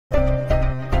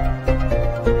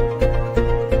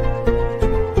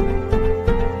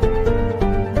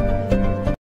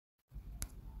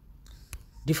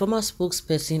The former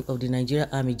spokesperson of the Nigerian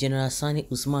Army, General Sani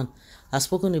Usman, has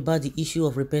spoken about the issue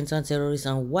of repentant terrorists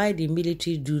and why the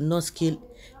military do not kill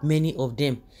many of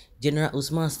them. General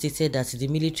Usman stated that the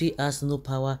military has no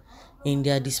power in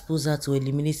their disposal to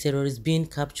eliminate terrorists being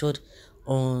captured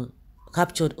or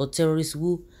terrorists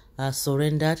who are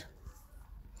surrendered.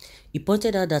 He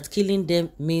pointed out that killing them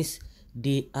means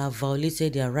they have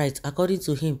violated their rights. According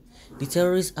to him, the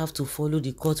terrorists have to follow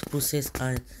the court process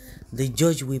and the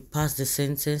judge will pass the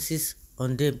sentences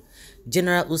on them.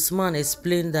 General Usman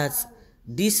explained that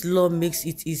this law makes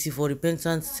it easy for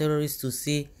repentant terrorists to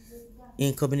stay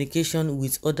in communication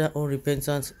with other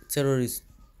unrepentant terrorists.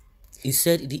 He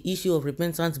said the issue of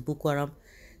repentant Boko Haram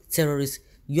terrorists,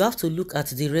 you have to look at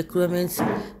the recruitment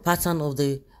pattern of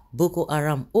the Boko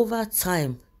Haram. Over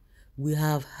time, we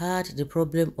have had the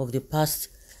problem of the past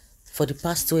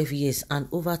 12 years, and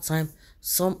over time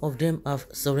some of them have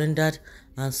surrendered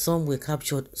and some were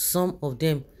captured. Some of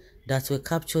them that were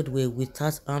captured were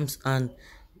without arms, and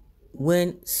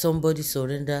when somebody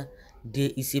surrender, there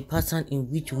is a pattern in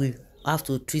which we have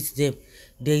to treat them.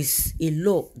 There is a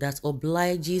law that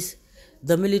obliges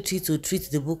the military to treat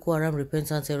the Boko Haram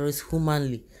repentant terrorists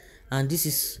humanly, and this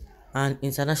is an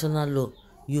international law.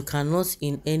 You cannot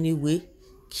in any way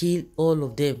kill all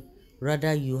of them.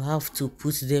 Rather, you have to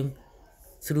put them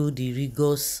through the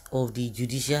rigors of the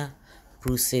judicial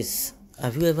process.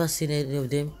 Have you ever seen any of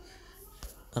them?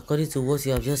 According to what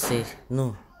you have just said,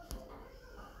 no.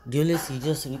 The only thing you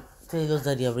just tell us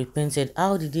that they have repented.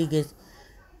 How did they get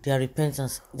their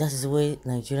repentance? That is where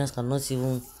Nigerians cannot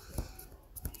even,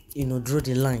 draw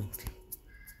the line.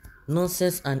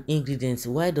 Nonsense and ingredients.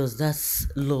 Why does that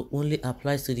law only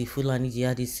apply to the Fulani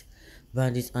jihadists,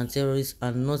 bandits and terrorists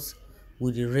and not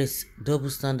with the rest? Double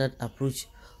standard approach.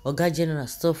 Oga General,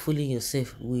 stop fooling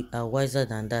yourself. We are wiser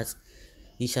than that.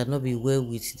 It shall not be well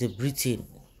with the Britain,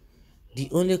 the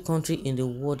only country in the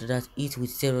world that eats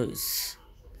with terrorists.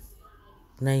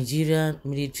 Nigerian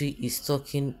military is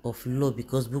talking of law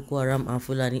because Boko Haram and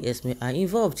Fulani Esme are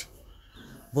involved.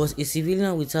 But a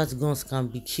civilian without guns can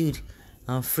be killed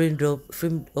and framed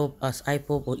up as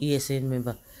IPOB or ESN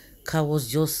member. Cowards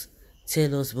just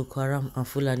tell us Boko Haram and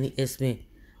Fulani Esme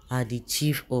are the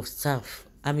chief of staff,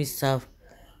 army staff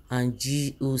and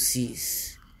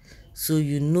GOCs. So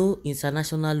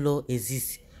international law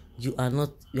exists. You are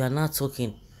not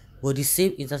talking. But the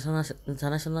same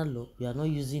international law, you are not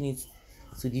using it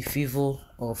to the favor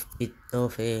of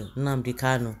Nnamdi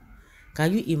Kanu.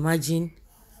 Can you imagine?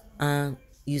 And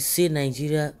you say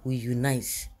Nigeria will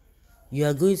unite. You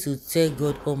are going to tell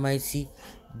God Almighty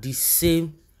the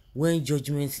same when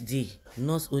Judgment Day,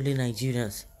 not only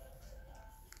Nigerians.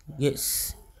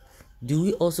 Yes. Do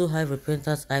we also have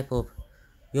repentant IPOB?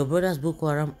 Your brothers Boko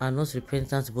Haram are not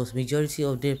repentant, but majority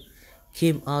of them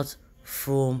came out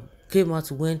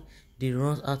when they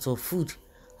run out of food.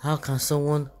 How can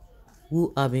someone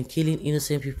who have been killing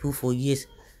innocent people for years,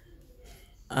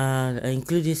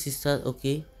 including sisters,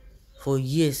 for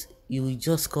years, you will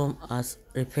just come as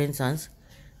repentance?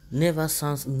 Never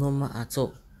sounds normal at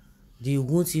all. They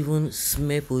won't even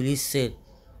smell police cell,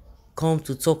 come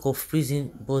to talk of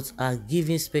prison, but are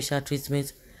given special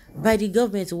treatment by the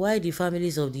government, while the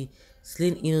families of the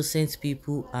slain innocent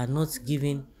people are not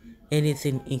given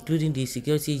anything, including the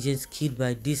security agents killed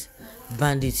by these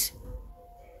bandits.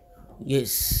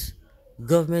 Yes,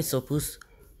 government supposed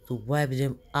to wipe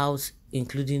them out,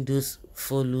 including those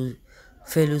fellows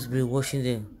brainwashing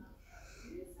them.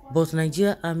 But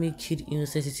Nigeria Army killed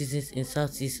innocent citizens in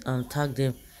Southeast and tagged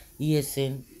them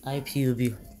ESN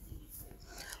IPOB.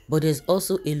 But there's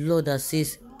also a law that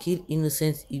says kill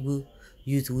innocent Igbo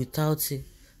youth without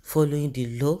following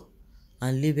the law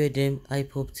and label them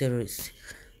IPOB terrorists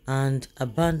and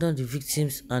abandon the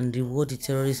victims and reward the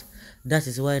terrorists. That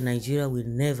is why Nigeria will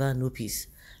never know peace.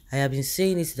 I have been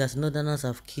saying it that Northerners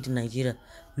have killed Nigeria.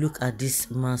 Look at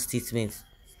this man's statement.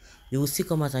 They will still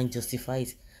come out and justify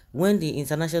it. When the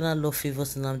international law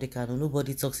favors Nnamdi Kanu,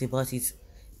 nobody talks about it.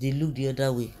 They look the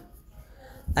other way.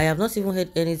 I have not even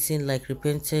heard anything like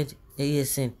repented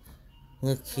ASN.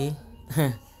 Okay.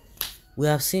 We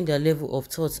have seen their level of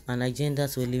thought and agenda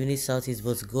to eliminate Southeast,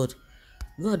 but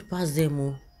God passed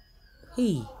them.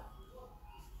 Hey,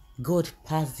 God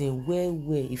passed them. Where?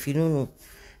 If you don't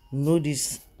know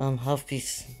this and have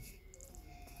peace.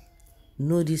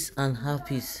 Know this and have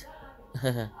peace.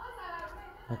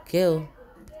 Okay.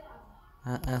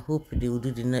 I hope they will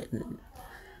do the night.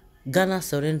 Ghana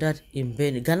surrendered in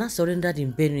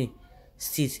Benue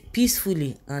State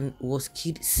peacefully and was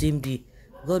killed same day.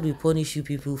 God will punish you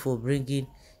people for bringing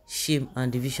shame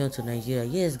and division to Nigeria.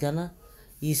 Yes, Ghana.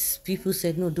 His people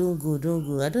said, no, don't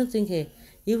go. I don't think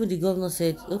even the governor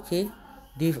said, okay,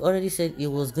 They've already said he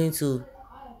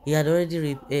had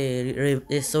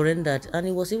already surrendered, and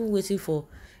he was even waiting for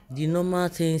the normal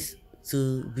things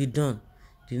to be done.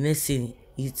 The next thing,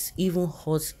 it's even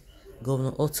hurt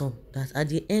Governor Autumn that at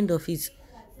the end of it,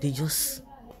 they just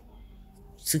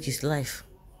took his life.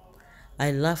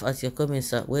 I laugh at your comments,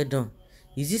 sir. Well done.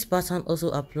 Is this pattern also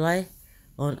apply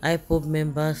on IPOB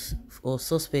members or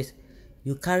suspects?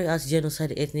 You carry out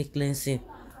genocide ethnic cleansing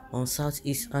on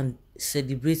Southeast and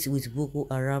celebrate with Boko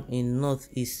Haram in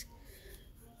Northeast.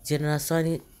 General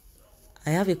Sani, I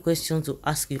have a question to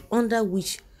ask you. Under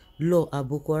which law are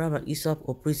Boko Haram and ISWAP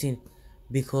operating?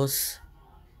 Because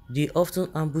they often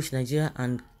ambush Nigeria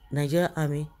and Nigeria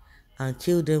army and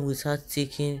kill them without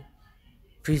taking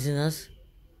prisoners.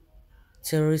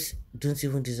 Terrorists don't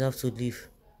even deserve to live.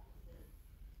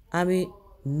 Army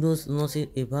knows nothing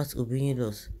about obeying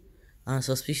laws, and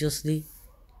suspiciously,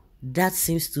 that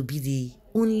seems to be the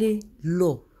only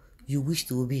law you wish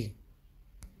to obey.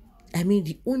 I mean,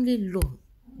 the only law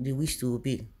they wish to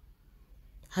obey.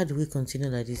 How do we continue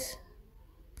like this?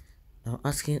 I'm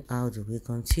asking, how do we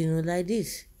continue like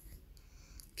this?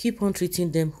 Keep on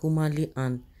treating them humanly,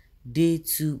 and they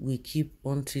too will keep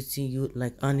on treating you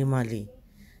like animally.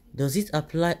 Does it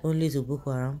apply only to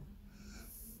Boko Haram?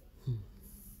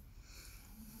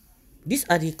 These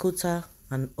are the quota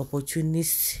and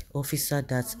opportunist officer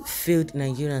that failed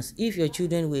Nigerians. If your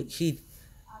children were hit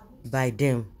by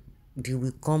them, they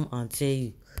will come and tell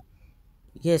you.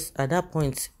 Yes, at that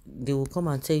point, they will come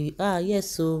and tell you,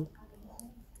 yes, so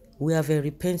we have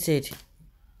repented.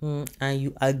 And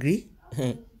you agree,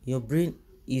 your brain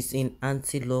is in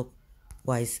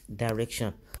anti-clockwise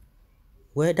direction.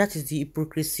 Well, that is the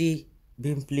hypocrisy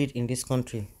being played in this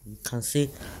country. You can say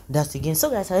that again. So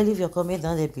guys, I leave your comment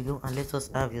down there below and let us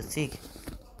have your take.